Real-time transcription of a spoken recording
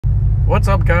What's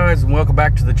up, guys, and welcome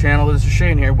back to the channel. This is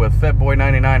Shane here with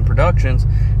FetBoy99 Productions,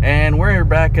 and we're here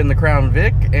back in the Crown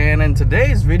Vic. And in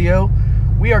today's video,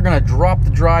 we are going to drop the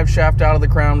drive shaft out of the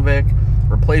Crown Vic,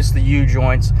 replace the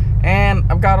U-joints, and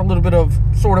I've got a little bit of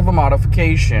sort of a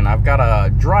modification. I've got a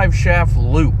drive shaft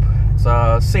loop. It's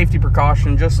a safety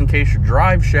precaution just in case your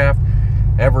drive shaft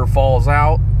ever falls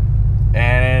out,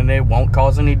 and it won't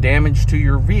cause any damage to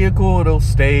your vehicle. It'll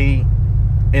stay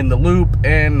in the loop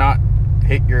and not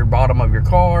hit your bottom of your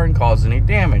car and cause any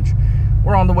damage.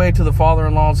 We're on the way to the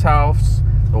father-in-law's house.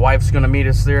 The wife's going to meet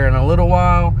us there in a little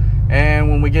while, and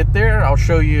when we get there, I'll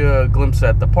show you a glimpse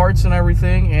at the parts and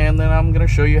everything, and then I'm going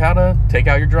to show you how to take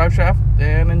out your drive shaft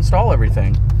and install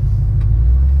everything.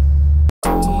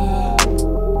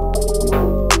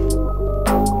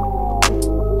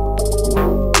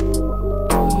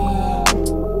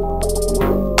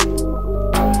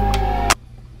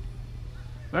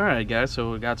 Alright guys,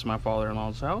 so we got to my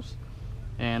father-in-law's house,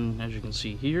 and as you can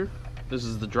see here, this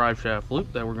is the drive shaft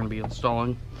loop that we're going to be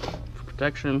installing for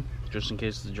protection, just in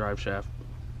case the drive shaft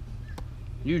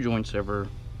U-joints ever,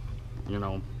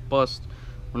 bust.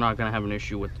 We're not going to have an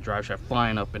issue with the drive shaft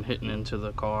flying up and hitting into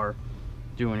the car,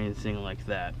 doing anything like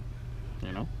that.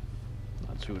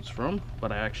 That's who it's from,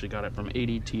 but I actually got it from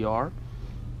ADTR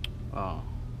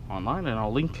online, and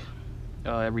I'll link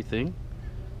everything,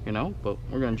 but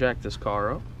we're going to jack this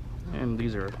car up. And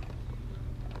these are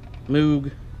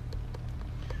Moog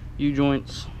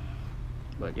U-joints,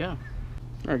 but yeah.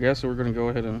 Alright guys, so we're gonna go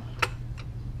ahead and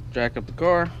jack up the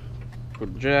car,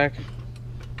 put the jack,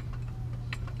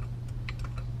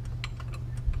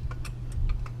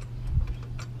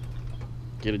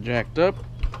 get it jacked up,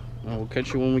 and we'll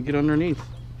catch you when we get underneath.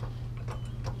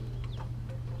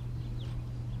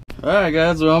 Alright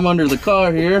guys, so I'm under the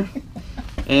car here,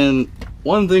 and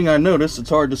one thing I noticed, it's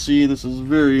hard to see, this is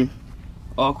very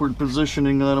awkward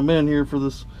positioning that I'm in here for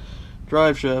this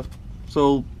drive shaft.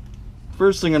 So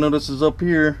first thing I noticed is up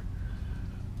here,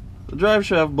 the drive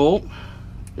shaft bolt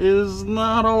is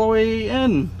not all the way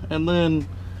in, and then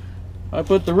I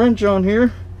put the wrench on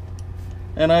here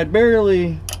and I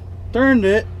barely turned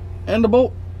it and the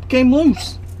bolt came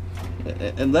loose,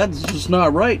 and that's just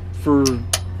not right for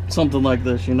something like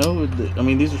this. I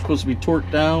mean, these are supposed to be torqued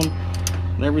down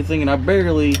and everything, and I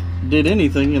barely did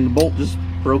anything and the bolt just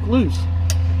broke loose.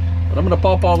 But I'm gonna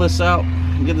pop all this out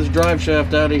and get this drive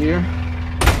shaft out of here,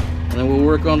 and then we'll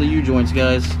work on the U-joints,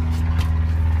 guys.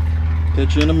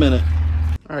 Catch you in a minute.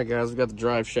 Alright guys, we got the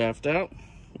drive shaft out.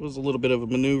 It was a little bit of a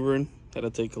maneuvering. Had to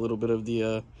take a little bit of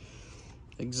the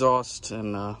exhaust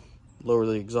and lower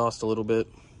the exhaust a little bit,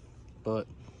 but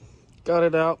got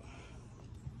it out.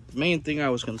 The main thing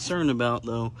I was concerned about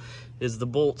though is the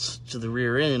bolts to the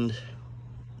rear end.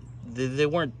 They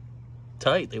weren't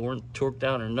tight, they weren't torqued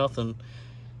down or nothing,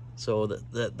 so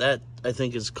that I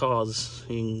think is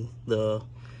causing the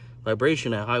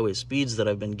vibration at highway speeds that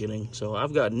I've been getting. So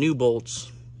I've got new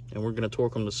bolts, and we're going to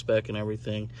torque them to spec and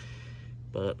everything,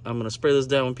 but I'm going to spray this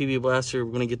down with PB Blaster.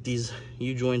 We're going to get these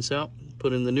U-joints out,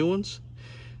 put in the new ones,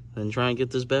 and try and get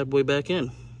this bad boy back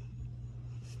in.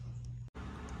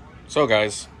 So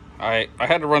guys, I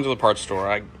had to run to the parts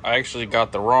store. I actually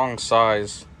got the wrong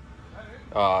size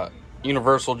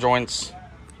universal joints.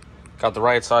 Got the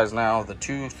right size now, the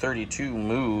 232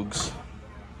 Moogs.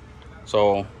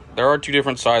 So there are two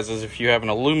different sizes. If you have an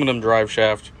aluminum drive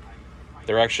shaft,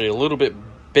 they're actually a little bit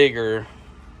bigger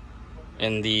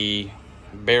in the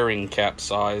bearing cap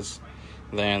size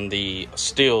than the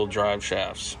steel drive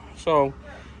shafts. So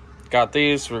got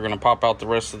these. We're going to pop out the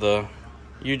rest of the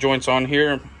U-joints on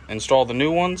here, install the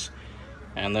new ones,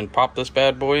 and then pop this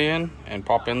bad boy in and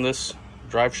pop in this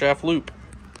drive shaft loop.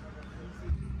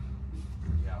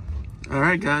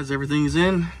 Alright guys, everything's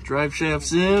in, drive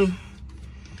shaft's in,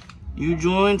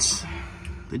 U-joints,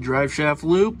 the drive shaft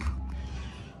loop,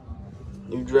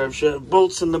 new drive shaft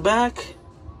bolts in the back,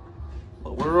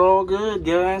 but we're all good,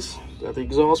 guys. Got the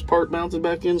exhaust part mounted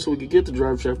back in so we could get the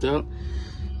drive shaft out.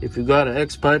 If you got an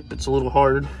X-pipe, it's a little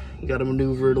hard, you gotta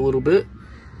maneuver it a little bit,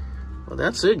 but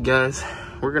that's it, guys.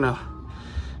 We're gonna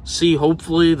see,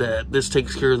 hopefully, that this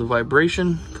takes care of the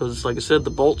vibration, because like I said,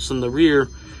 the bolts in the rear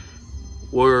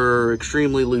were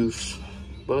extremely loose.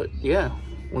 But yeah,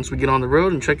 once we get on the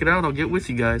road and check it out, I'll get with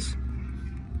you guys.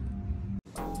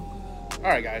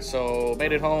 Alright guys, so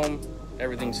made it home.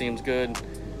 Everything seems good.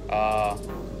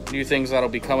 New things that'll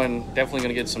be coming, definitely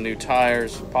gonna get some new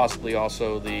tires, possibly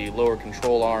also the lower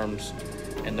control arms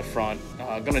in the front.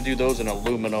 Gonna do those in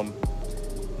aluminum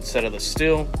instead of the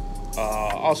steel.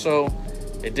 Also,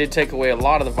 it did take away a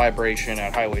lot of the vibration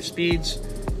at highway speeds,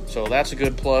 so that's a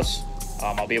good plus.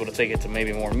 I'll be able to take it to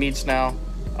maybe more meets now,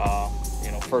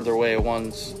 further away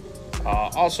ones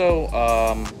Also,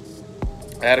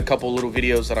 I had a couple little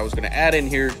videos that I was going to add in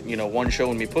here, you know, one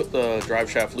showing me put the drive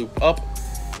shaft loop up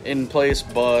in place,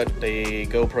 but the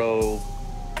GoPro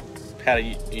had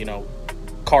a, you know,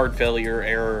 card failure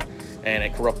error and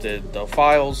it corrupted the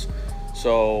files.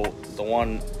 So the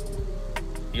one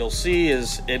you'll see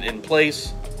is it in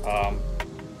place,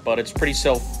 but it's pretty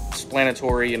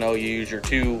self-explanatory. You know, you use your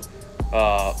two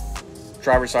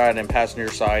driver side and passenger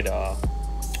side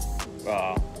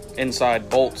inside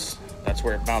bolts. That's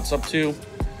where it mounts up to.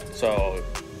 So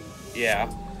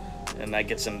yeah, and that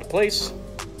gets into place.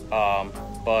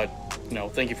 But you know,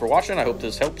 thank you for watching. I hope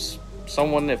this helps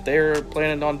someone if they're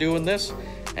planning on doing this,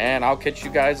 and I'll catch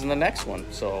you guys in the next one.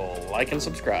 So like and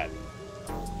subscribe.